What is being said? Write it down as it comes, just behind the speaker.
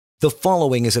The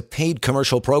following is a paid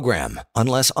commercial program.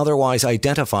 Unless otherwise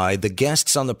identified, the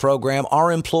guests on the program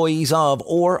are employees of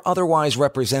or otherwise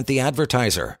represent the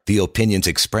advertiser. The opinions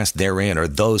expressed therein are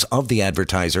those of the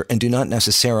advertiser and do not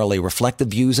necessarily reflect the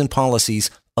views and policies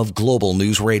of Global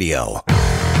News Radio.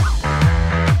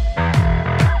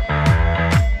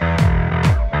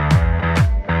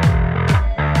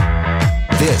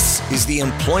 This is the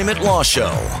Employment Law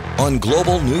Show on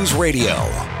Global News Radio.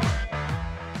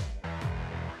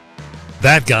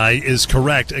 That guy is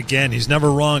correct. Again, he's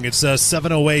never wrong. It's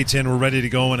 7:08, and we're ready to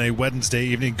go on a Wednesday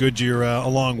evening. Good you're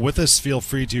along with us. Feel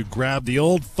free to grab the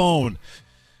old phone,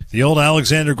 the old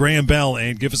Alexander Graham Bell,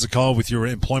 and give us a call with your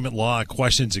employment law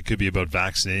questions. It could be about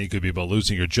vaccinating. It could be about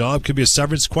losing your job. It could be a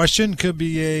severance question. It could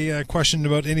be a question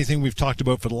about anything we've talked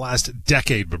about for the last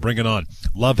decade, but bring it on.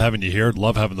 Love having you here.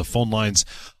 Love having the phone lines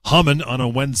humming on a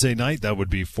Wednesday night. That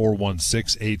would be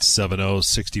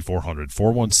 416-870-6400.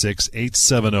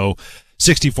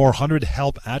 416-870-6400,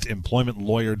 help at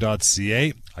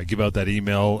employmentlawyer.ca. I give out that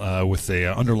email with a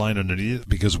underline underneath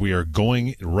because we are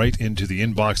going right into the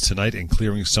inbox tonight and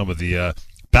clearing some of the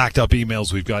backed up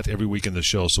emails we've got every week in the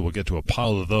show, so we'll get to a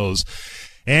pile of those.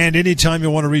 And anytime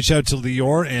you want to reach out to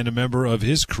Lior and a member of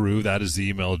his crew, that is the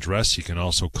email address. You can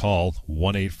also call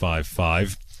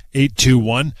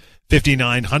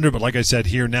 1-855-821-5900. But like I said,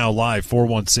 here now live,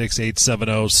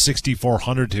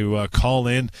 416-870-6400 to call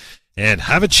in and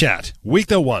have a chat. Week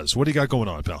that was. What do you got going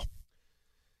on, pal?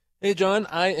 Hey, John.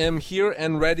 I am here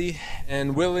and ready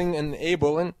and willing and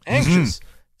able and anxious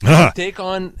to take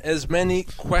on as many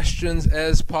questions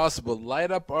as possible.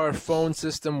 Light up our phone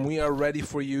system. We are ready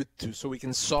for you so we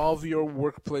can solve your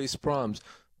workplace problems.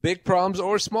 Big problems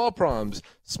or small problems.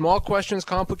 Small questions,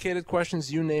 complicated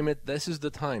questions, you name it. This is the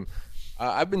time.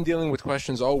 I've been dealing with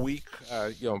questions all week,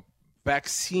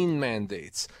 vaccine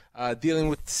mandates, dealing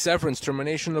with severance,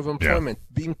 termination of employment,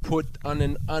 being put on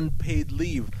an unpaid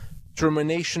leave,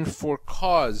 termination for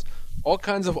cause, all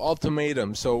kinds of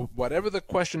ultimatums. So whatever the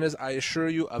question is, I assure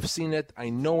you, I've seen it. I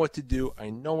know what to do. I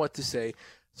know what to say.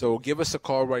 So give us a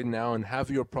call right now and have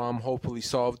your problem hopefully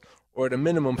solved, or at a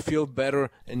minimum, feel better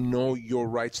and know your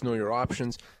rights, know your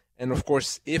options. And, of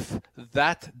course, if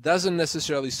that doesn't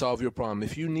necessarily solve your problem,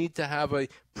 if you need to have a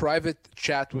private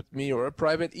chat with me or a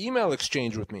private email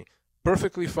exchange with me,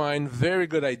 perfectly fine. Very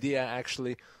good idea,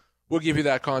 actually. We'll give you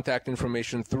that contact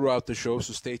information throughout the show,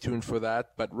 so stay tuned for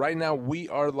that. But right now, we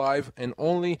are live, and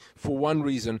only for one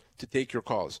reason, to take your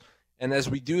calls. And as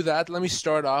we do that, let me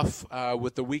start off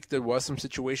with the week there was some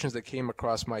situations that came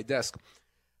across my desk.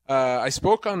 I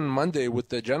spoke on Monday with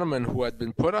the gentleman who had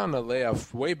been put on a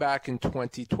layoff way back in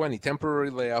 2020, temporary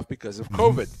layoff because of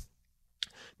COVID.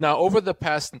 Now, over the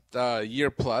past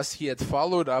year plus, he had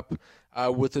followed up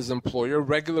with his employer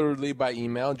regularly by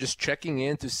email, just checking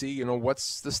in to see,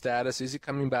 what's the status? Is he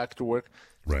coming back to work?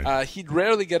 Right. He'd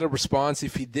rarely get a response.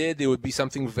 If he did, it would be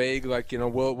something vague like,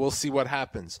 we'll see what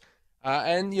happens.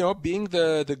 And being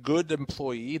the good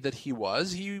employee that he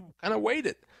was, he kind of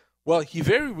waited. Well, he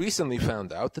very recently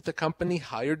found out that the company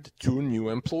hired 2 new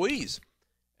employees.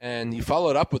 And he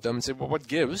followed up with them and said, well, what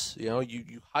gives?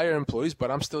 You hire employees, but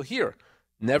I'm still here.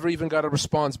 Never even got a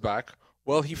response back.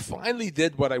 Well, he finally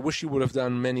did what I wish he would have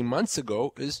done many months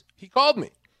ago, is he called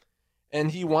me. And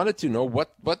he wanted to know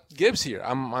what gives here.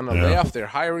 I'm on a layoff. They're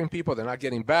hiring people. They're not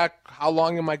getting back. How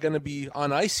long am I going to be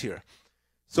on ice here?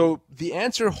 So the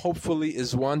answer, hopefully,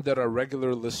 is one that our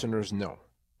regular listeners know.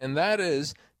 And that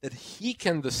is that he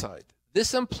can decide.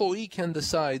 This employee can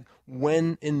decide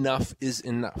when enough is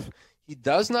enough. He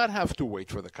does not have to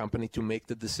wait for the company to make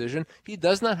the decision. He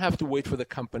does not have to wait for the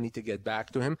company to get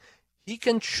back to him. He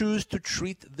can choose to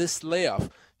treat this layoff.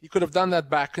 He could have done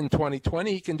that back in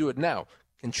 2020. He can do it now.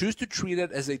 He can choose to treat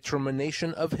it as a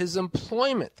termination of his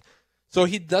employment. So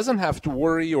he doesn't have to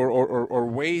worry or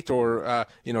wait or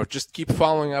just keep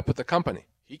following up with the company.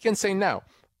 He can say now,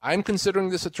 I'm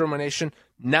considering this a termination.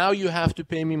 Now you have to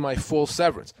pay me my full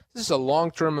severance. This is a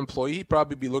long-term employee. He'd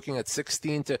probably be looking at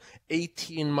 16 to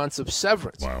 18 months of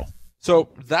severance. Wow. So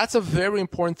that's a very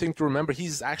important thing to remember.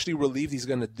 He's actually relieved he's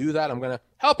going to do that. I'm going to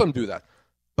help him do that.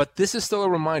 But this is still a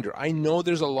reminder. I know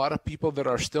there's a lot of people that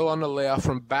are still on the layoff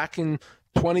from back in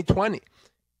 2020.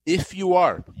 If you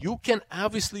are, you can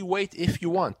obviously wait if you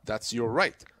want. That's your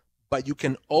right. But you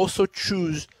can also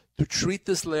choose to treat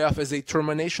this layoff as a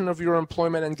termination of your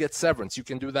employment and get severance. You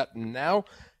can do that now.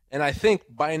 And I think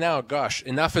by now, gosh,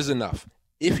 enough is enough.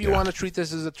 If you want to treat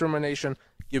this as a termination,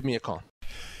 give me a call.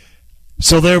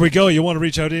 So there we go. You want to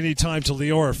reach out anytime to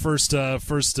Lior. First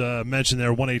mention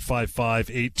there,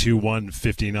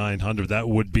 1-855-821-5900. That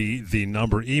would be the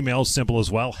number. Email, simple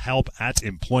as well,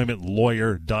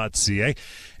 help@employmentlawyer.ca.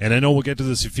 And I know we'll get to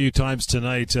this a few times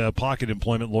tonight,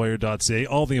 pocketemploymentlawyer.ca.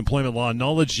 All the employment law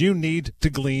knowledge you need to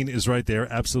glean is right there,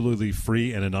 absolutely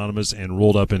free and anonymous, and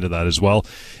rolled up into that as well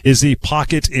is the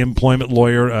Pocket Employment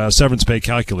Lawyer severance pay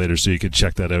calculator, so you can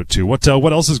check that out too. What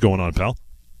else is going on, pal?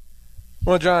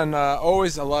 Well, John,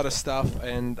 always a lot of stuff,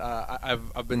 and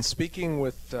I've been speaking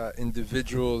with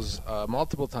individuals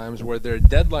multiple times where their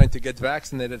deadline to get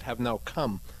vaccinated have now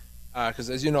come, because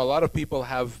as you know, a lot of people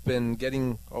have been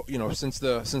getting, since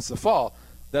the fall,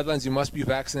 deadlines. You must be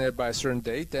vaccinated by a certain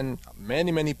date, and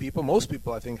many people, most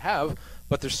people I think have,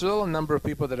 but there's still a number of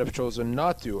people that have chosen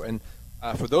not to, and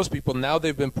for those people, now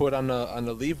they've been put on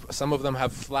a leave. Some of them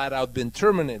have flat out been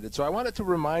terminated. So I wanted to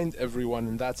remind everyone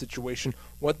in that situation,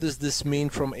 what does this mean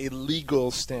from a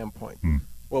legal standpoint?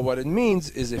 Well, what it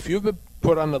means is if you've been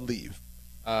put on a leave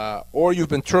or you've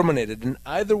been terminated, in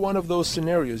either one of those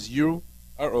scenarios, you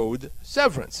are owed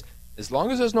severance. As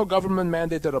long as there's no government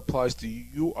mandate that applies to you,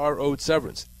 you are owed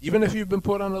severance. Even if you've been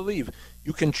put on a leave,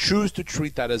 you can choose to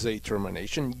treat that as a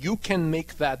termination. You can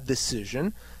make that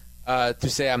decision to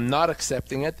say, I'm not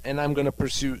accepting it, and I'm going to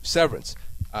pursue severance.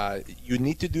 You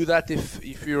need to do that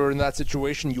if you're in that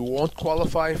situation. You won't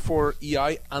qualify for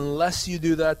EI unless you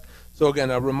do that. So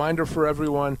again, a reminder for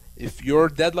everyone, if your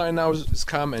deadline now has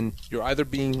come and you're either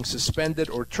being suspended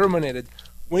or terminated,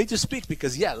 we need to speak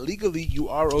because, legally you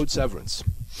are owed severance.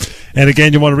 And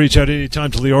again, you want to reach out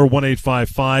anytime to Lior,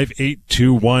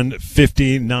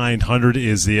 1-855-821-5900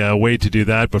 is the way to do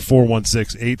that. But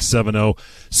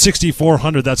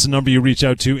 416-870-6400, that's the number you reach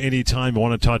out to anytime you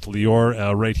want to talk to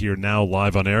Lior right here now,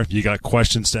 live on air. You got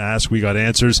questions to ask, we got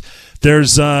answers.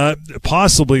 There's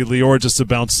possibly, Lior, just to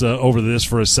bounce over this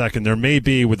for a second, there may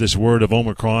be, with this word of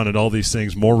Omicron and all these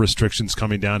things, more restrictions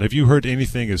coming down. Have you heard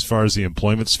anything as far as the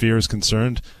employment sphere is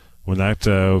concerned? When it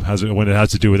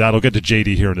has to do with that, I'll get to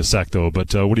JD here in a sec, though.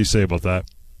 But what do you say about that?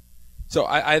 So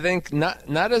I think not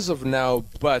as of now,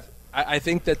 but I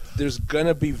think that there's going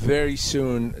to be very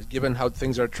soon, given how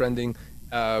things are trending,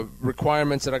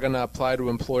 requirements that are going to apply to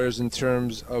employers in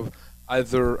terms of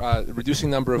either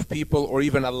reducing number of people or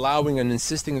even allowing and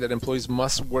insisting that employees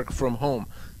must work from home.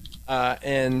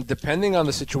 And depending on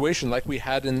the situation, like we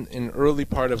had in early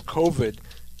part of COVID,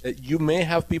 you may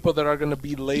have people that are going to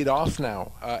be laid off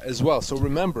now as well. So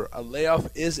remember, a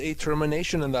layoff is a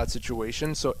termination in that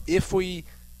situation. So if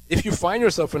you find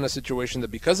yourself in a situation that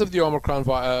because of the Omicron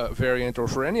variant or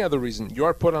for any other reason, you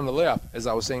are put on a layoff, as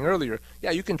I was saying earlier,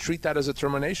 you can treat that as a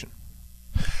termination.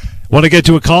 Want to get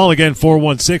to a call? Again,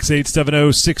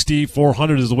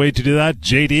 416-870-6400 is the way to do that.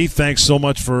 JD, thanks so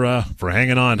much for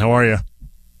hanging on. How are you?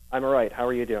 I'm all right. How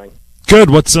are you doing?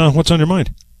 Good. What's on your mind?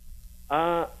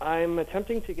 I'm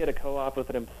attempting to get a co-op with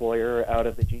an employer out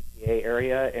of the GTA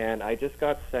area, and I just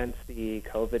got sent the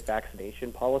COVID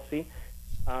vaccination policy.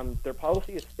 Their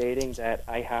policy is stating that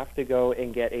I have to go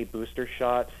and get a booster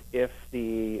shot if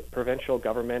the provincial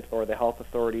government or the health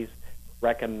authorities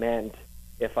recommend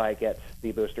if I get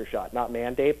the booster shot. Not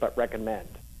mandate, but recommend.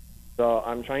 So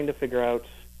I'm trying to figure out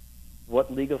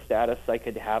what legal status I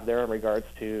could have there in regards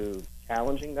to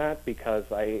challenging that,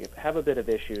 because I have a bit of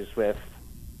issues with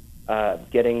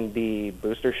getting the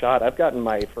booster shot. I've gotten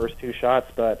my first 2 shots,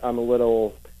 but I'm a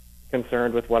little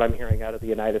concerned with what I'm hearing out of the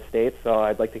United States, so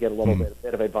I'd like to get a little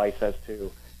bit of advice as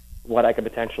to what I could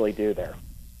potentially do there.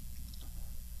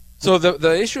 So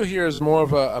the issue here is more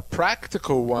of a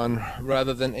practical one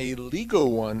rather than a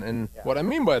legal one, and what I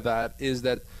mean by that is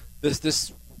that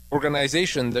this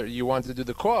organization that you want to do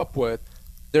the co-op with,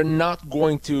 they're not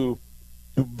going to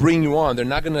bring you on. They're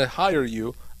not going to hire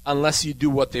you unless you do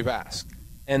what they've asked.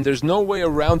 And there's no way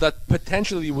around that,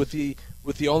 potentially with the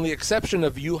only exception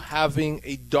of you having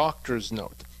a doctor's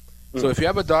note. So if you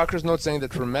have a doctor's note saying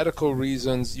that for medical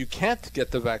reasons you can't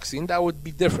get the vaccine, that would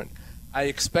be different. I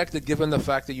expect that given the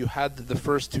fact that you had the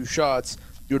first 2 shots,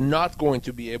 you're not going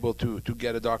to be able to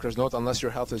get a doctor's note unless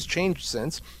your health has changed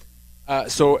since.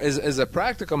 So as a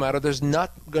practical matter, there's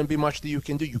not going to be much that you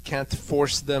can do. You can't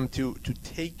force them to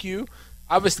take you.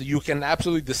 Obviously, you can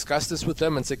absolutely discuss this with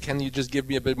them and say, "Can you just give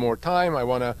me a bit more time? I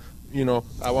want to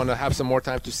have some more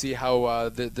time to see how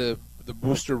the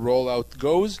booster rollout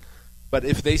goes." But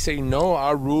if they say no,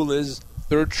 our rule is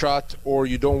 3rd shot or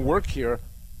you don't work here.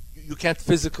 You can't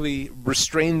physically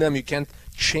restrain them. You can't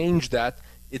change that.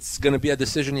 It's going to be a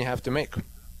decision you have to make.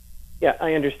 Yeah,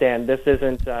 I understand. This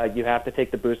isn't you have to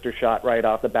take the booster shot right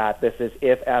off the bat. This is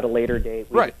if at a later date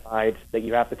we decide that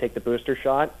you have to take the booster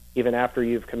shot, even after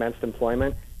you've commenced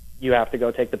employment, you have to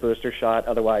go take the booster shot.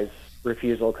 Otherwise,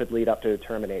 refusal could lead up to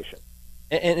termination.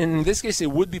 And in this case,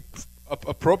 it would be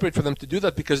appropriate for them to do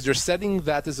that because they're setting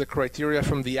that as a criteria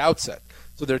from the outset.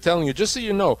 So they're telling you, just so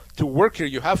you know, to work here,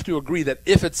 you have to agree that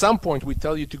if at some point we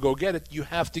tell you to go get it, you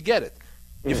have to get it.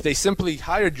 If they simply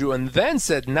hired you and then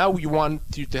said, now we want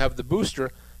you to have the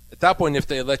booster, at that point, if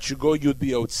they let you go, you'd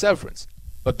be owed severance.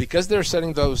 But because they're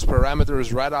setting those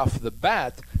parameters right off the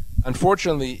bat,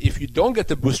 unfortunately, if you don't get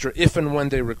the booster, if and when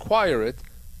they require it,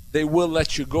 they will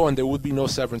let you go and there would be no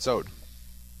severance owed.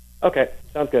 Okay,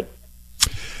 sounds good.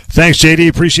 Thanks, JD.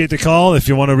 Appreciate the call. If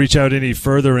you want to reach out any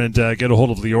further and get a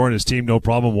hold of Lior and his team, no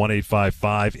problem.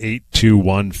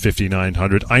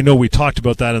 1-855-821-5900. I know we talked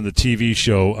about that on the TV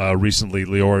show recently,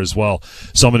 Lior, as well.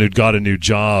 Someone who'd got a new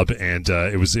job, and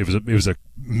it was a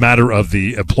matter of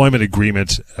the employment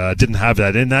agreement. Didn't have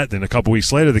that in that. Then a couple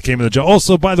weeks later, they came in the job.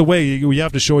 Also, by the way, you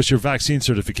have to show us your vaccine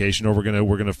certification, or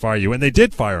we're gonna fire you. And they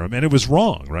did fire him, and it was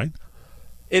wrong, right?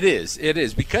 It is.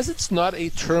 Because it's not a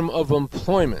term of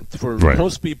employment for Right.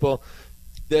 most people,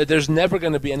 there's never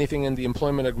going to be anything in the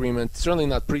employment agreement, certainly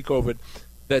not pre-COVID,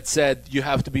 that said you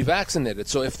have to be vaccinated.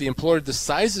 So if the employer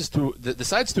decides to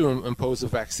impose a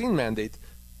vaccine mandate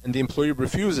and the employee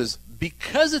refuses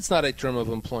because it's not a term of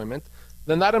employment,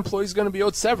 then that employee is going to be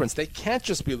owed severance. They can't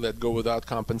just be let go without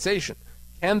compensation.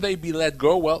 Can they be let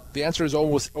go? Well, the answer is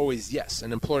always yes.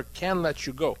 An employer can let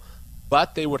you go.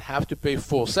 But they would have to pay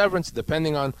full severance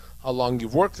depending on how long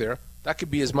you've worked there. That could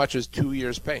be as much as 2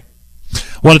 years' pay.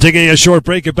 Want to take a short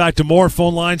break? Get back to more.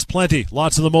 Phone lines, plenty.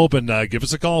 Lots of them open. Give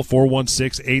us a call,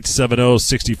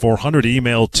 416-870-6400.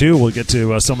 Email, too. We'll get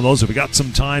to some of those if we got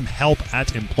some time.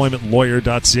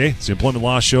 help@employmentlawyer.ca. It's the Employment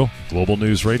Law Show, Global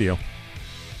News Radio.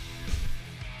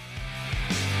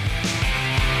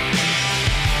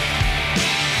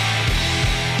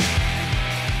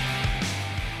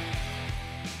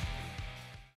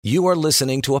 You are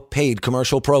listening to a paid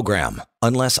commercial program.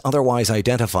 Unless otherwise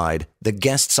identified, the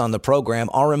guests on the program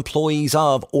are employees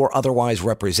of or otherwise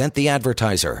represent the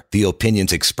advertiser. The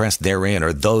opinions expressed therein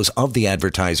are those of the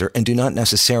advertiser and do not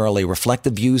necessarily reflect the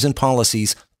views and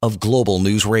policies of Global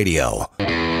News Radio.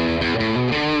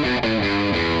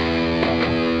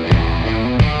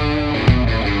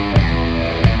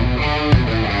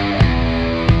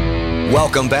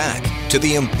 Welcome back to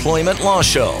the Employment Law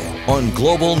Show on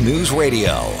Global News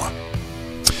Radio.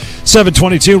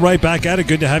 722, right back at it.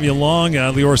 Good to have you along.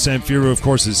 Lior Samfiru, of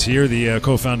course, is here. The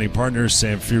co-founding partner,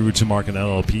 Samfiru Tumarkin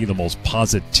LLP, the most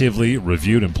positively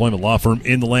reviewed employment law firm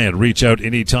in the land. Reach out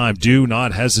anytime. Do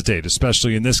not hesitate,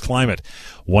 especially in this climate.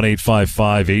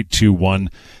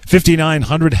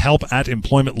 1-855-821-5900.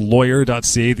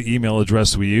 help@employmentlawyer.ca, the email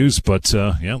address we use. But,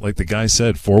 like the guy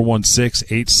said,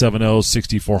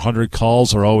 416-870-6400.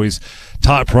 Calls are always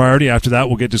top priority. After that,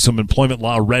 we'll get to some employment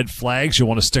law red flags. You'll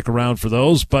want to stick around for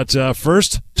those. But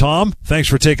first, Tom, thanks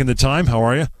for taking the time. How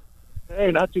are you?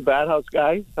 Hey, not too bad. How's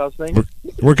things?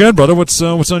 We're good, brother. What's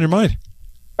on your mind?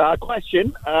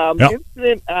 Question.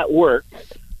 Incident at work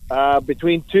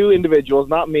between two individuals,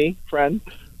 not me, friend.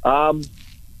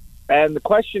 And the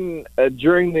question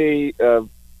during the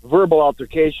verbal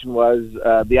altercation was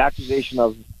the accusation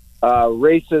of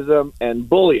racism and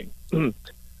bullying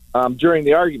during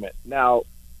the argument. Now,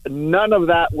 none of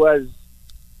that was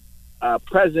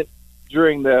present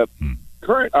during the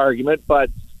current argument, but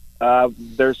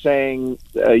they're saying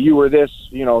you were this,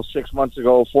 6 months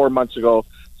ago, 4 months ago.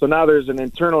 So now there's an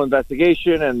internal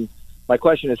investigation, and my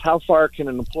question is, how far can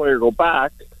an employer go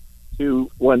back to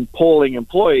when polling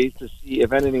employees to see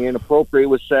if anything inappropriate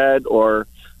was said or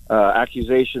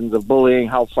accusations of bullying?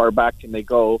 How far back can they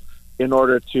go in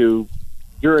order to,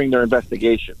 during their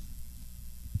investigation?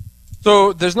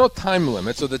 So there's no time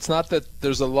limit. So it's not that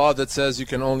there's a law that says you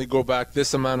can only go back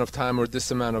this amount of time or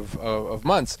this amount of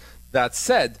months. That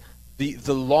said,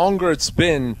 the longer it's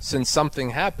been since something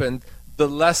happened, the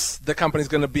less the company's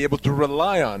going to be able to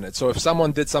rely on it. So if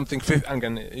someone did something, I'm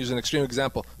going to use an extreme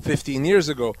example, 15 years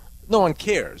ago, no one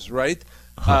cares, right?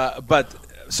 But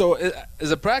so as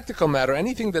a practical matter,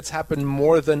 anything that's happened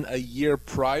more than a year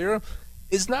prior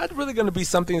is not really going to be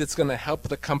something that's going to help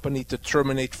the company to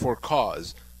terminate for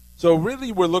cause. So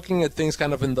really we're looking at things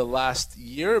kind of in the last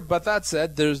year, but that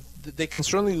said, they can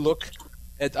certainly look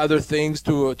at other things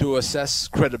to assess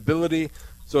credibility.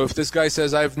 So if this guy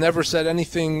says, I've never said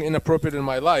anything inappropriate in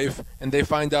my life, and they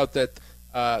find out that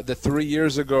 3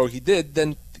 years ago he did,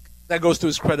 then that goes to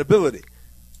his credibility.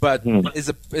 But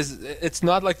it's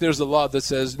not like there's a law that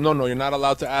says, no, you're not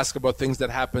allowed to ask about things that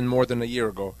happened more than a year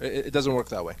ago. It doesn't work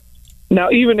that way.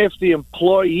 Now, even if the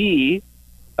employee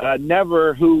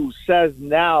who says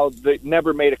now that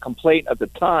never made a complaint at the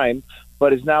time,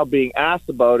 but is now being asked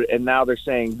about it, and now they're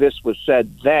saying this was said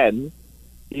then,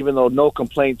 even though no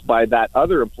complaints by that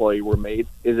other employee were made,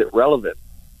 is it relevant?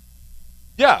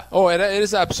 Yeah. Oh, it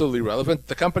is absolutely relevant.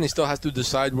 The company still has to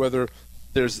decide whether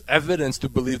there's evidence to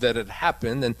believe that it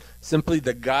happened, and simply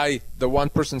the one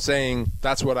person saying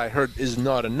that's what I heard is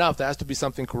not enough. There has to be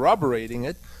something corroborating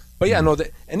it. But yeah, no,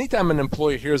 anytime an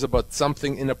employer hears about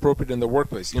something inappropriate in the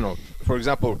workplace, for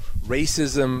example,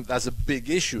 racism, that's a big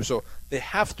issue. So they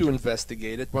have to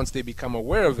investigate it once they become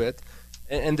aware of it,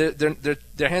 and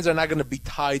their hands are not going to be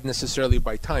tied necessarily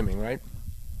by timing, right?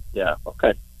 Yeah,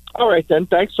 okay. All right, then.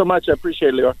 Thanks so much. I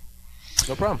appreciate it, Lior.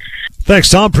 No problem. Thanks,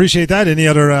 Tom. Appreciate that. Any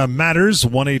other matters?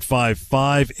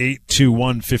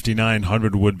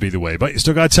 1-855-821-5900 would be the way. But you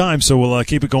still got time, so we'll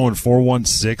keep it going.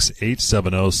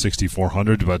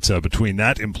 416-870-6400. But between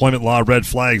that, employment law red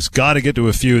flags, got to get to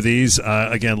a few of these.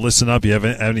 Again, listen up. You have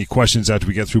any questions after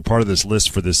we get through part of this list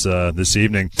for this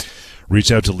evening,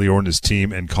 reach out to Lior and his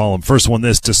team and call him. First one,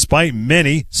 despite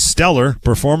many stellar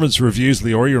performance reviews,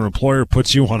 Lior, your employer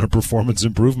puts you on a performance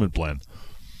improvement plan.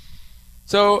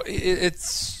 So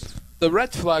it's the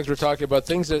red flags we're talking about,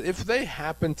 things that if they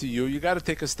happen to you, you got to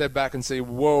take a step back and say,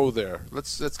 whoa there.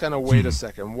 Let's kind of wait a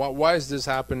second. Why is this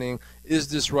happening? Is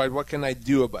this right? What can I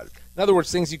do about it? In other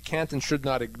words, things you can't and should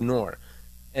not ignore.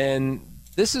 And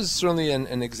this is certainly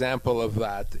an example of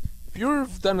that. If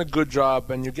you've done a good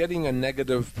job and you're getting a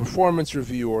negative performance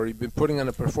review, or you've been putting on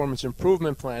a performance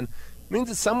improvement plan, it means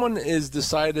that someone has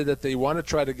decided that they want to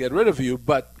try to get rid of you,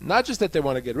 but not just that they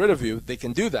want to get rid of you, they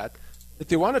can do that, but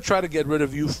they want to try to get rid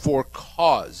of you for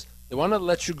cause. They want to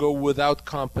let you go without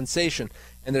compensation,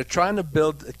 and they're trying to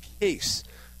build a case.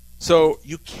 So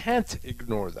you can't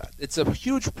ignore that. It's a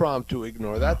huge problem to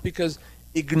ignore that, because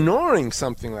ignoring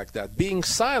something like that, being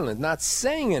silent, not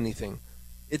saying anything,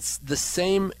 it's the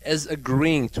same as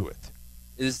agreeing to it.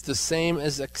 It is the same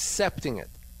as accepting it.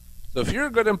 So if you're a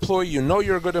good employee, you know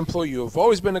you're a good employee, you've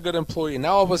always been a good employee,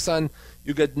 now all of a sudden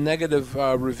you get negative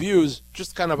reviews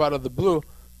just kind of out of the blue,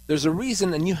 there's a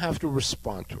reason, and you have to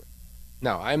respond to it.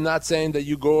 Now, I'm not saying that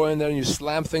you go in there and you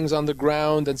slam things on the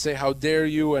ground and say, how dare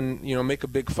you, and make a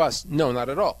big fuss. No, not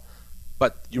at all.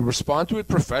 But you respond to it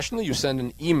professionally. You send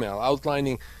an email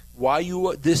outlining why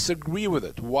you disagree with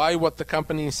it, why what the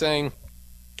company is saying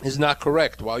is not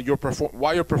correct, why your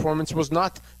performance was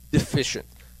not deficient.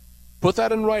 Put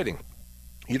that in writing.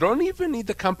 You don't even need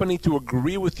the company to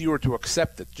agree with you or to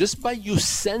accept it. Just by you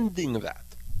sending that,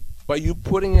 by you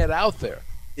putting it out there,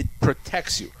 it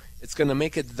protects you. It's going to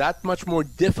make it that much more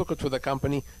difficult for the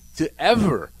company to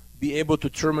ever be able to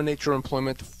terminate your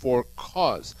employment for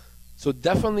cause. So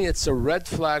definitely it's a red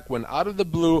flag when out of the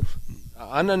blue,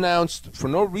 unannounced, for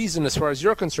no reason as far as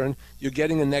you're concerned, you're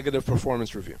getting a negative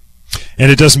performance review.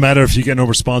 And it doesn't matter if you get no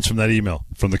response from that email,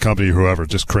 from the company or whoever,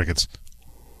 just crickets.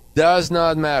 Does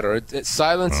not matter. It's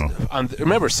silence.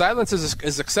 Remember, silence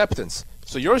is acceptance.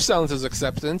 So your silence is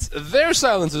acceptance. Their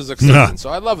silence is acceptance. So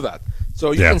I love that.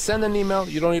 So you can send an email.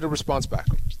 You don't need a response back.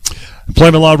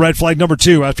 Employment law red flag number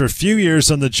 2. After a few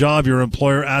years on the job, your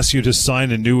employer asks you to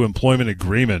sign a new employment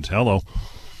agreement. Hello.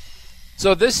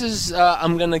 So this is,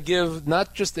 I'm going to give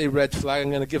not just a red flag, I'm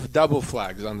going to give double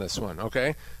flags on this one,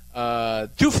 okay?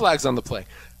 2 flags on the play.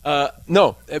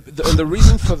 No, the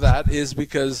reason for that is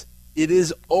because it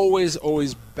is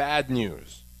always bad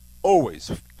news. Always.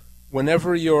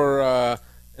 Whenever your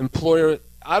employer,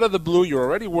 out of the blue, you're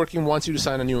already working, wants you to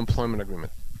sign a new employment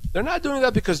agreement. They're not doing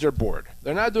that because they're bored.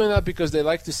 They're not doing that because they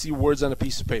like to see words on a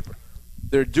piece of paper.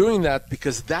 They're doing that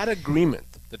because that agreement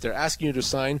that they're asking you to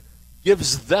sign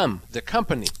gives them, the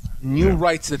company, new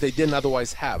rights that they didn't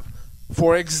otherwise have.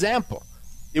 For example,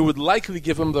 it would likely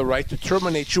give them the right to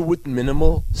terminate you with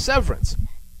minimal severance.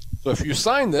 So if you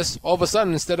sign this, all of a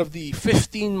sudden, instead of the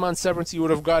 15-month severance you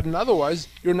would have gotten otherwise,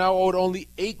 you're now owed only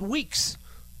 8 weeks.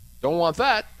 Don't want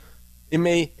that. It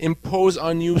may impose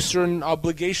on you certain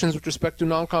obligations with respect to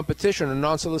non-competition or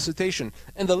non-solicitation.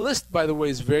 And the list, by the way,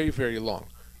 is very, very long.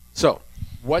 So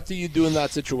what do you do in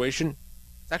that situation?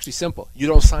 It's actually simple. You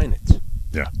don't sign it.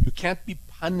 Yeah. You can't be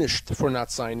punished for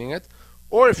not signing it.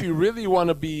 Or if you really want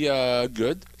to be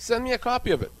good, send me a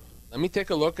copy of it. Let me take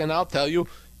a look, and I'll tell you,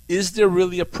 is there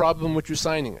really a problem with you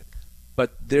signing it?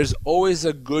 But there's always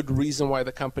a good reason why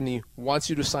the company wants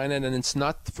you to sign it, and it's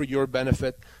not for your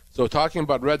benefit. So talking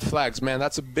about red flags, man,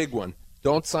 that's a big one.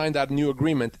 Don't sign that new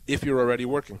agreement if you're already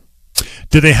working.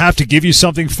 Do they have to give you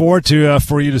something for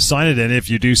you to sign it? And if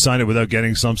you do sign it without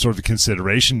getting some sort of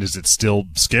consideration, is it still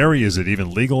scary? Is it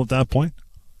even legal at that point?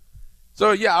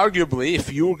 So, yeah, arguably,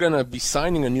 if you're going to be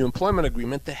signing a new employment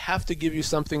agreement, they have to give you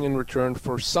something in return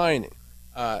for signing.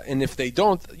 And if they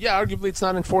don't, arguably it's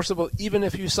not enforceable even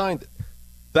if you signed it.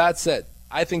 That said,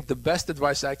 I think the best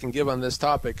advice I can give on this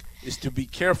topic is to be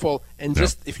careful and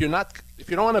just, if you're not If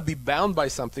you don't want to be bound by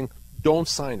something, don't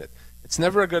sign it. It's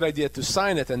never a good idea to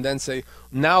sign it and then say,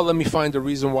 now let me find the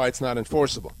reason why it's not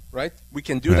enforceable, right? We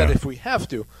can do that if we have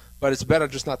to, but it's better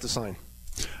just not to sign.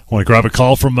 I want to grab a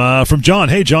call from John.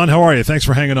 Hey, John, how are you? Thanks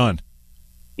for hanging on.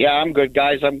 Yeah, I'm good,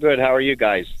 guys. I'm good. How are you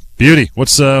guys? Beauty.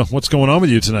 What's going on with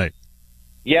you tonight?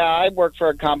 Yeah, I work for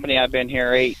a company. I've been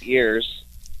here 8 years,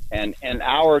 and in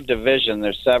our division,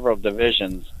 there's several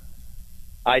divisions.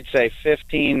 I'd say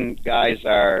 15 guys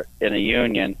are in a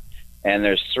union, and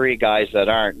there's 3 guys that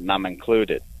aren't, and I'm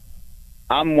included.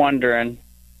 I'm wondering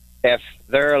if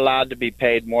they're allowed to be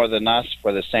paid more than us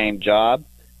for the same job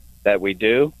that we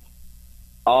do.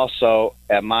 Also,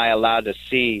 am I allowed to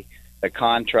see the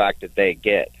contract that they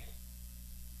get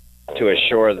to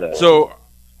assure that? So,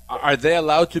 are they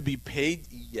allowed to be paid?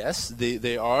 Yes,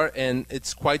 they are, and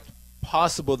it's quite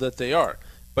possible that they are.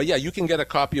 But yeah, you can get a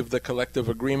copy of the collective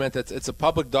agreement. It's a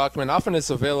public document. Often it's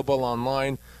available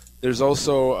online. There's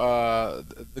also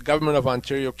the government of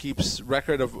Ontario keeps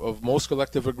record of most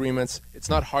collective agreements. It's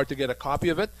not hard to get a copy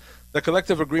of it. The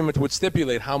collective agreement would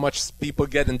stipulate how much people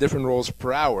get in different roles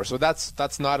per hour. So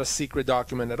that's not a secret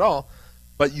document at all.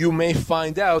 But you may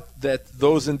find out that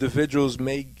those individuals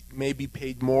may be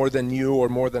paid more than you or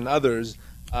more than others.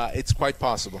 It's quite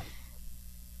possible.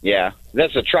 Yeah,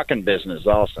 that's a trucking business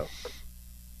also.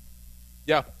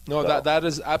 Yeah, no, that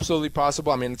is absolutely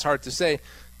possible. I mean, it's hard to say.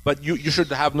 But you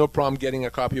should have no problem getting a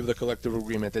copy of the collective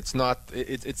agreement. It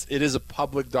is a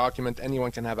public document.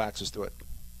 Anyone can have access to it.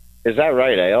 Is that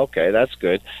right? Okay, that's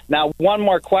good. Now, one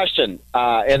more question.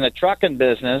 In the trucking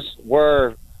business,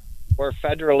 we're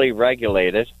federally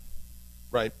regulated.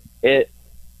 Right.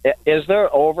 Is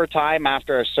there overtime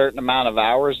after a certain amount of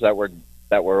hours that we're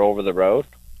over the road?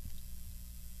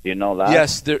 Do you know that?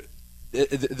 Yes, there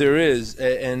is,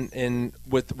 and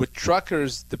with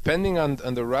truckers, depending on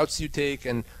the routes you take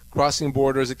and crossing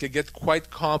borders, it could get quite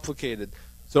complicated.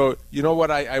 So you know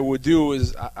what I would do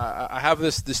is I have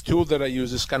this tool that I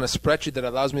use, this kind of spreadsheet that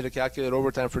allows me to calculate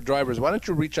overtime for drivers. Why don't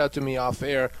you reach out to me off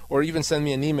air or even send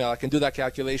me an email? I can do that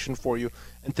calculation for you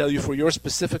and tell you for your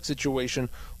specific situation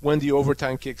when the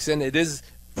overtime kicks in. It is,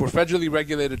 for federally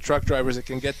regulated truck drivers, it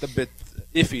can get a bit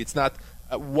iffy. It's not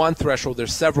one threshold,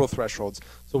 there's several thresholds.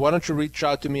 So why don't you reach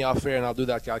out to me off air and I'll do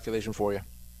that calculation for you.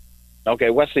 Okay,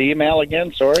 what's the email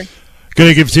again? Sorry. Going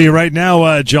to give it to you right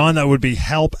now, John. That would be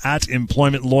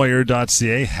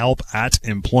help@employmentlawyer.ca,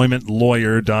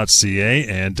 help@employmentlawyer.ca,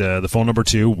 and the phone number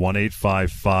too,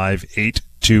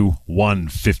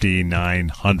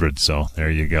 1-855-821-5900. So there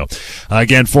you go.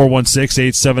 Again,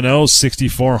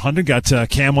 416-870-6400. Got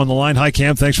Cam on the line. Hi,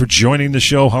 Cam. Thanks for joining the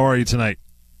show. How are you tonight?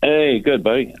 Hey, good,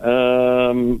 buddy.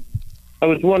 I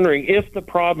was wondering if the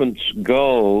province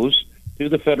goes to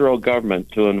the federal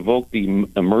government to invoke the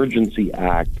Emergency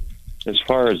Act as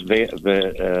far as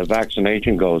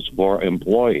vaccination goes for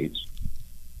employees,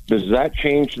 does that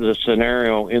change the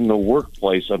scenario in the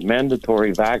workplace of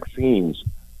mandatory vaccines,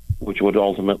 which would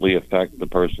ultimately affect the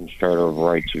person's Charter of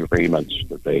Rights agreements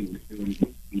that they...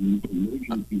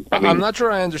 I'm not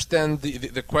sure I understand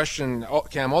the question,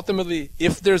 Cam. Ultimately,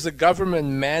 if there's a government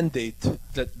mandate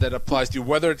that applies to you,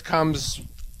 whether it comes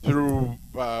through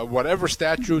whatever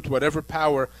statute, whatever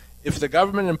power, if the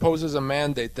government imposes a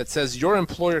mandate that says your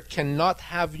employer cannot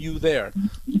have you there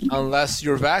unless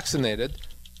you're vaccinated,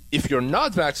 if you're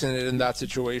not vaccinated in that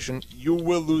situation, you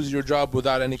will lose your job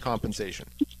without any compensation.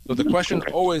 So the question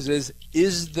always is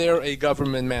there a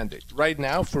government mandate? Right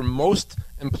now, for most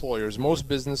employers, most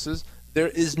businesses, there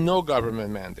is no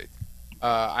government mandate.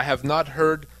 I have not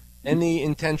heard any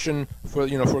intention for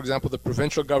example, the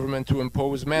provincial government to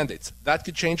impose mandates. That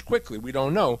could change quickly. We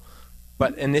don't know.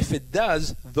 And if it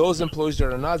does, those employees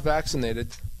that are not vaccinated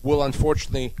will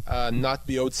unfortunately not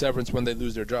be owed severance when they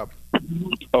lose their job.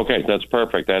 Okay, that's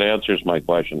perfect. That answers my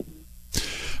question.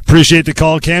 Appreciate the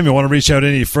call, Cam. You want to reach out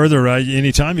any further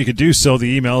anytime, you can do so.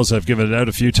 The emails, I've given it out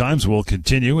a few times. We'll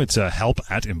continue. It's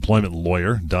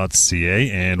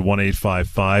help@employmentlawyer.ca and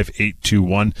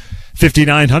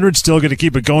 1-855-821-5900. Still going to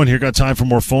keep it going here. Got time for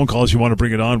more phone calls. You want to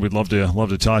bring it on, we'd love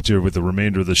to talk to you with the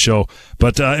remainder of the show.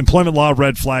 But employment law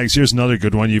red flags. Here's another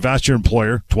good one. You've asked your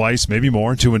employer twice, maybe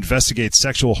more, to investigate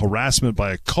sexual harassment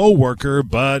by a coworker,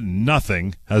 but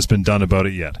nothing has been done about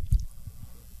it yet.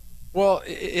 Well,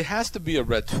 it has to be a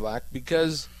red flag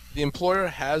because the employer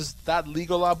has that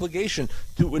legal obligation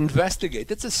to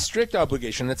investigate. It's a strict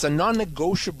obligation. It's a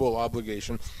non-negotiable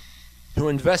obligation to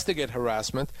investigate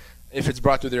harassment if it's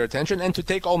brought to their attention and to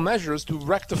take all measures to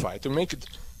rectify it, to make it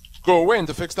go away and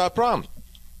to fix that problem.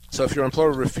 So if your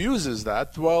employer refuses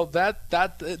that, well,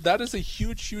 that is a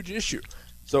huge, huge issue.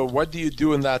 So what do you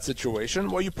do in that situation?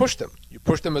 Well, you push them. You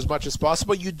push them as much as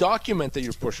possible. You document that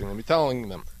you're pushing them. You're telling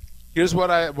them, here's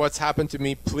what's happened to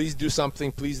me. Please do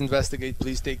something. Please investigate.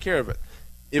 Please take care of it.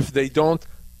 If they don't,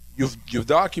 you've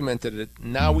documented it.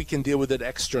 Now we can deal with it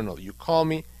externally. You call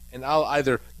me, and I'll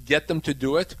either get them to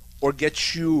do it or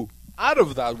get you out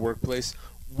of that workplace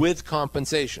with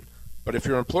compensation. But if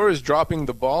your employer is dropping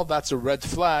the ball, that's a red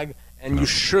flag, and you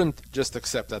shouldn't just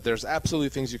accept that. There's absolutely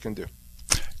things you can do.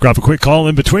 Grab a quick call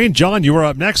in between. John, you are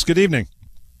up next. Good evening.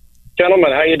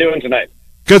 Gentlemen, how you doing tonight?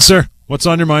 Good, sir. What's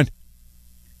on your mind?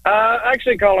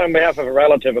 Actually calling on behalf of a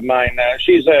relative of mine.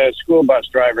 She's a school bus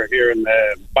driver here in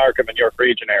the Markham and York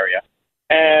region area.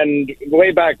 And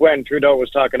way back when Trudeau was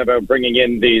talking about bringing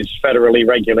in these federally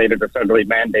regulated or federally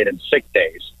mandated sick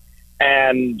days.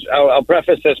 And I'll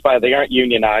preface this by they aren't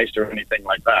unionized or anything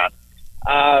like that.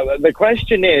 The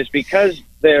question is, because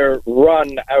they're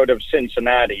run out of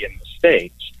Cincinnati in the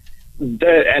States,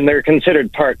 and they're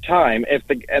considered part-time,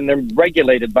 and they're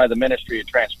regulated by the Ministry of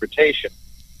Transportation,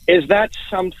 is that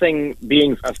something,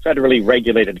 being a federally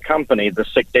regulated company, the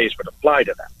sick days would apply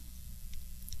to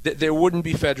them? They wouldn't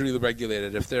be federally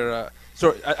regulated if they're...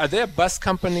 Sorry, are they a bus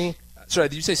company? Sorry,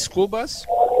 did you say school bus?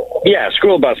 Yeah,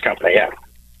 school bus company, yeah.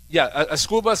 Yeah, a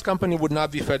school bus company would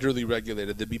not be federally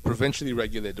regulated. They'd be provincially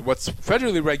regulated. What's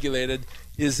federally regulated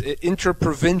is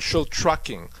interprovincial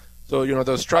trucking. So,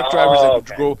 those truck drivers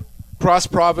that go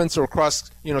cross-province or cross,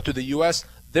 to the U.S.,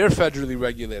 they're federally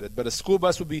regulated. But a school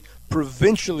bus would be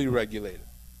provincially regulated.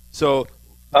 So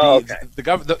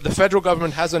the federal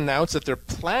government has announced that they're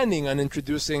planning on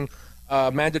introducing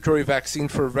mandatory vaccine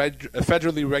for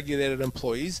federally regulated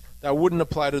employees. That wouldn't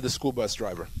apply to the school bus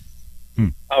driver.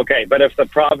 Okay, but if the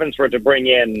province were to bring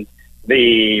in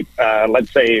the,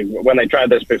 let's say, when they tried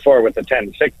this before with the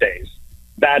 10 sick days,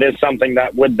 that is something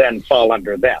that would then fall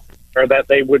under them, or that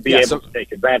they would be able to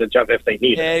take advantage of if they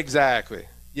need it. Exactly.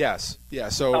 Yes. Yeah.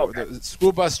 So the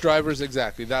school bus drivers,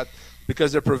 exactly that,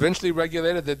 because they're provincially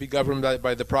regulated, they'd be governed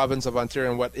by the province of Ontario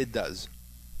and what it does.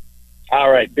 All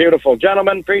right, beautiful,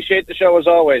 gentlemen. Appreciate the show as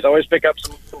always. Always pick up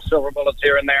some silver bullets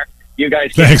here and there. You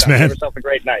guys, thanks, man. Have yourself a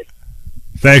great night.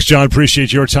 Thanks, John.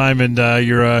 Appreciate your time and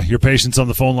your patience on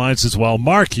the phone lines as well.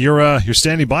 Mark, you're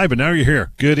standing by, but now you're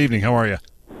here. Good evening. How are you?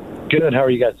 Good. How are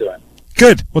you guys doing?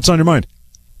 Good. What's on your mind?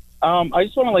 I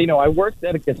just want to let you know, I worked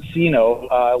at a casino.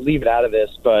 I'll leave it out of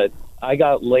this, but I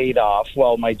got laid off.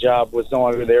 Well, my job was no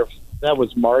longer there. That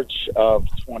was March of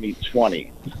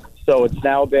 2020. So it's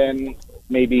now been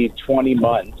maybe 20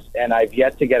 months, and I've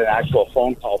yet to get an actual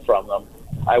phone call from them.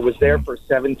 I was there for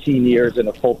 17 years in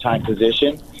a full-time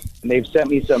position, and they've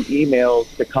sent me some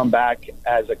emails to come back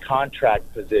as a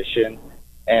contract position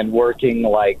and working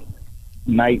like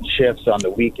night shifts on the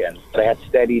weekends. But I had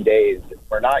steady days.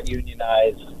 We're not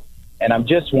unionized. And I'm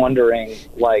just wondering,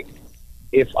 like,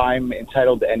 if I'm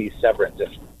entitled to any severance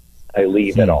if I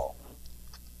leave at all.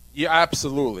 Yeah,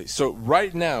 absolutely. So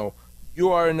right now, you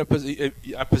are in a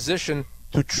position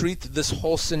to treat this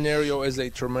whole scenario as a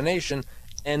termination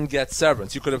and get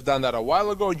severance. You could have done that a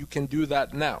while ago. You can do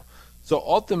that now. So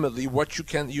ultimately, what you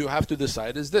have to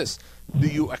decide is this. Do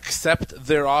you accept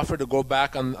their offer to go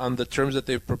back on the terms that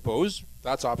they've proposed?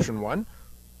 That's option one.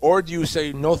 Or do you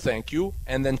say, no, thank you,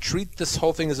 and then treat this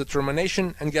whole thing as a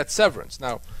termination and get severance?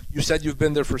 Now, you said you've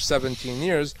been there for 17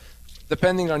 years.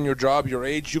 Depending on your job, your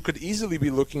age, you could easily be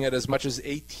looking at as much as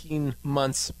 18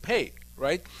 months' pay,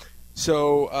 right?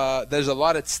 So there's a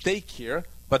lot at stake here,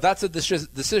 but that's a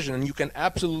decision, and you can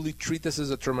absolutely treat this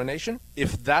as a termination.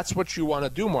 If that's what you want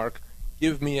to do, Mark,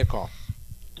 give me a call.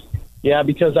 Yeah,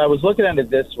 because I was looking at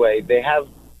it this way.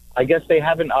 I guess they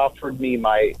haven't offered me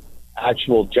my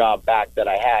actual job back that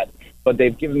I had, but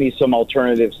they've given me some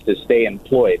alternatives to stay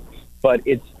employed. But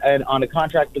it's on a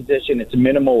contract position, it's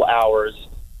minimal hours,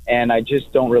 and I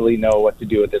just don't really know what to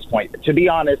do at this point. To be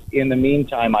honest, in the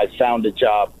meantime, I found a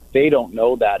job. They don't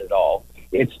know that at all.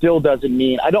 It still doesn't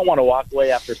mean I don't want to walk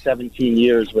away after 17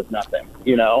 years with nothing,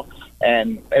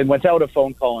 and without a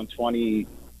phone call in 20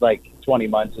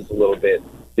 months is a little bit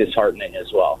disheartening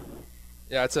as well.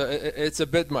 Yeah, it's a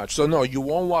bit much. So no, you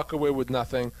won't walk away with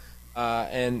nothing.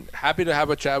 And happy to have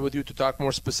a chat with you to talk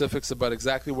more specifics about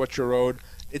exactly what you're owed.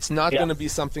 It's not going to be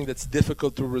something that's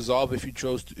difficult to resolve if you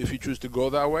choose to go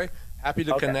that way. Happy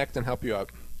to connect and help you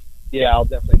out. Yeah, I'll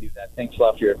definitely do that. Thanks a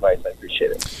lot for your advice. I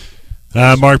appreciate it.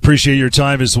 Mark, appreciate your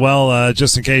time as well.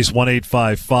 Just in case,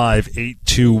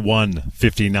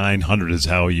 1-855-821-5900 is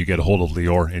how you get a hold of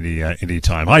Lior any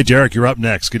time. Hi, Derek. You're up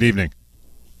next. Good evening.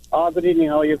 Good evening.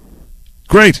 How are you?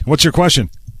 Great. What's your question?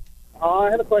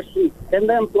 I have a question. Can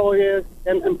employers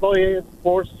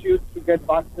force you to get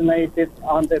vaccinated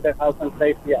under the Health and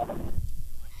Safety Act?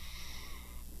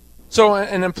 So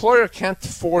an employer can't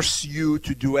force you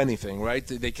to do anything, right?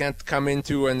 They can't come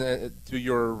into to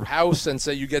your house and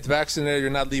say you get vaccinated, you're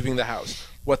not leaving the house.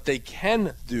 What they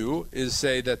can do is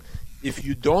say that if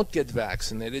you don't get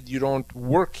vaccinated, you don't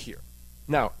work here.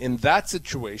 Now, in that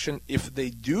situation, if they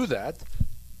do that,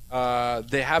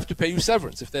 they have to pay you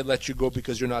severance if they let you go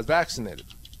because you're not vaccinated,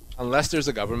 unless there's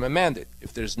a government mandate.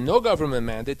 If there's no government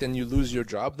mandate and you lose your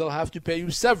job, they'll have to pay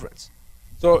you severance.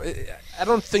 So I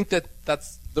don't think that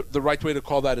that's the right way to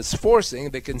call that is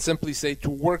forcing. They can simply say to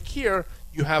work here,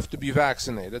 you have to be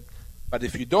vaccinated. But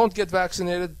if you don't get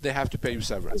vaccinated, they have to pay you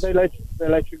severance. They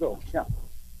let you go, yeah.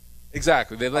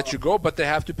 Exactly. They let you go, but they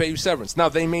have to pay you severance. Now,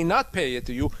 they may not pay it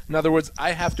to you. In other words,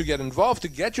 I have to get involved to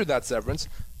get you that severance,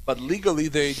 but legally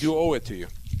they do owe it to you.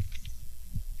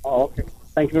 Oh, okay.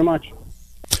 Thank you very much.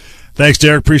 Thanks,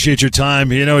 Derek. Appreciate your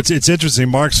time. You know, it's interesting.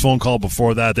 Mark's phone call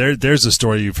before that, there's a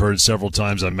story you've heard several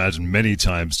times, I imagine many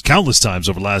times, countless times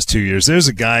over the last 2 years. There's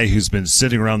a guy who's been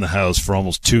sitting around the house for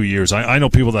almost 2 years. I know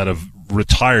people that have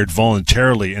retired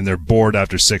voluntarily and they're bored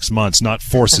after 6 months, not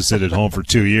forced to sit at home for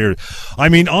 2 years. I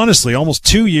mean, honestly, almost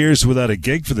 2 years without a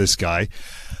gig for this guy.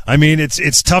 I mean,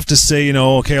 it's tough to say, you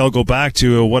know, okay, I'll go back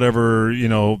to whatever, you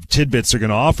know, tidbits they're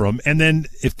going to offer him. And then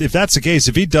if that's the case,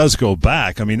 if he does go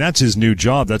back, I mean, that's his new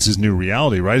job. That's his new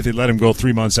reality, right? If they let him go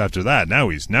 3 months after that, now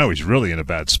he's really in a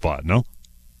bad spot, no?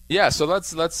 Yeah, so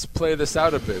let's play this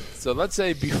out a bit. So let's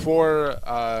say before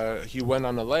he went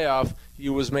on a layoff, he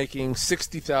was making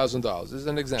 $60,000. This is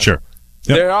an example. Sure.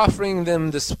 Yep. They're offering them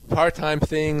this part-time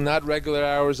thing, not regular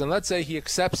hours, and let's say he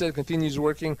accepts it, continues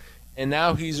working, and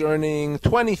now he's earning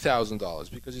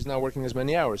 $20,000 because he's not working as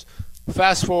many hours.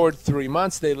 Fast forward 3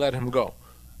 months, they let him go.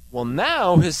 Well,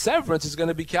 now his severance is going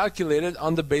to be calculated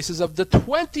on the basis of the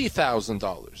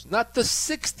 $20,000, not the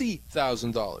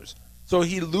 $60,000. So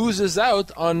he loses out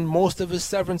on most of his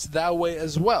severance that way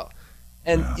as well.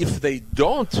 And if they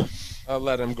don't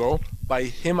let him go, by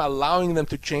him allowing them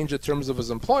to change the terms of his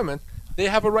employment, they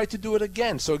have a right to do it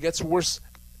again. So it gets worse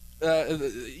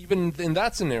even in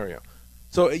that scenario.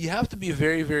 So you have to be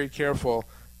very, very careful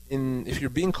if you're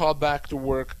being called back to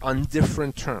work on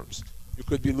different terms. You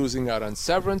could be losing out on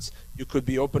severance. You could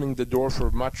be opening the door for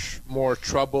much more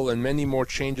trouble and many more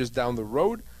changes down the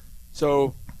road.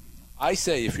 So I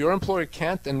say if your employer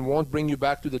can't and won't bring you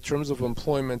back to the terms of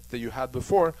employment that you had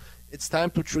before, it's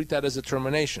time to treat that as a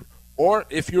termination. Or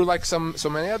if you're like so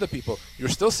many other people, you're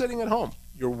still sitting at home.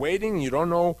 You're waiting. You don't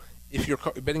know if you're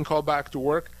getting called back to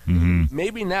work. Mm-hmm.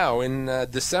 Maybe now in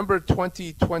December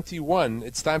 2021,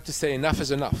 it's time to say enough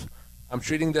is enough. I'm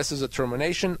treating this as a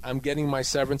termination. I'm getting my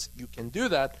severance. You can do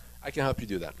that. I can help you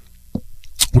do that.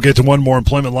 We'll get to one more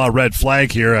employment law red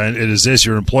flag here, and it is this.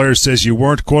 Your employer says you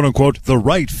weren't, quote-unquote, the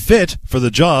right fit for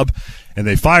the job, and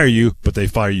they fire you, but they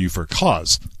fire you for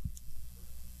cause.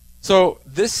 So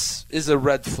this is a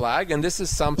red flag, and this is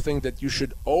something that you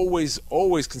should always,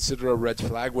 always consider a red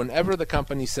flag whenever the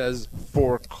company says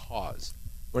for cause.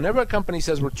 Whenever a company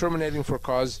says we're terminating for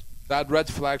cause, that red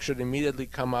flag should immediately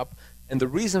come up, and the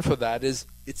reason for that is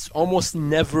it's almost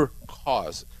never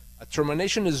cause. A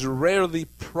termination is rarely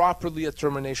properly a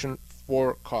termination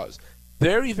for cause.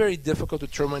 Very, very difficult to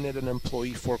terminate an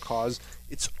employee for cause.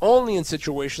 It's only in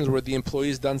situations where the employee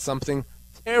has done something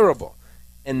terrible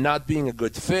and not being a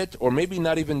good fit, or maybe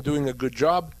not even doing a good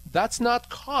job. That's not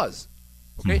cause.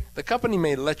 Okay? The company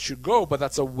may let you go, but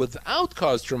that's a without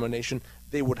cause termination.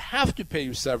 They would have to pay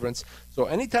you severance. So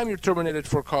anytime you're terminated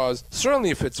for cause, certainly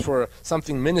if it's for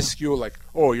something minuscule like,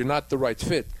 oh, you're not the right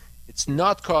fit, it's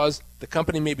not cause. The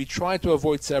company may be trying to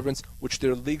avoid severance, which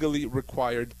they're legally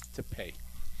required to pay.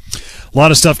 A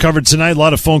lot of stuff covered tonight, a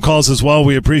lot of phone calls as well.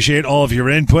 We appreciate all of your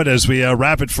input as we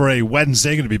wrap it for a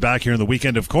Wednesday. Going to be back here on the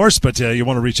weekend, of course, but you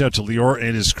want to reach out to Lior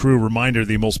and his crew. Reminder,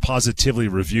 the most positively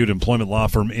reviewed employment law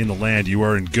firm in the land. You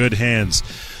are in good hands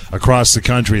across the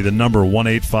country. The number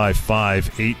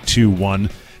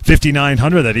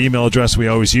 1-855-821-5900. That email address we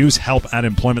always use,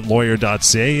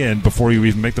 help@employmentlawyer.ca. And before you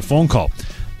even make the phone call,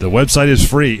 the website is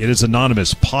free. It is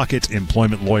anonymous,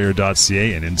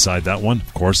 pocketemploymentlawyer.ca, and inside that one,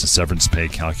 of course, the severance pay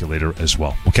calculator as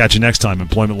well. We'll catch you next time,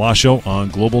 Employment Law Show on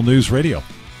Global News Radio.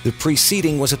 The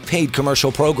preceding was a paid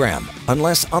commercial program.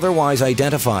 Unless otherwise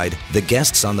identified, the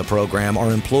guests on the program are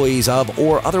employees of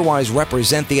or otherwise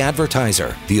represent the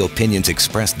advertiser. The opinions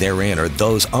expressed therein are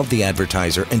those of the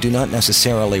advertiser and do not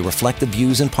necessarily reflect the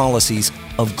views and policies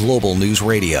of Global News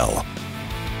Radio.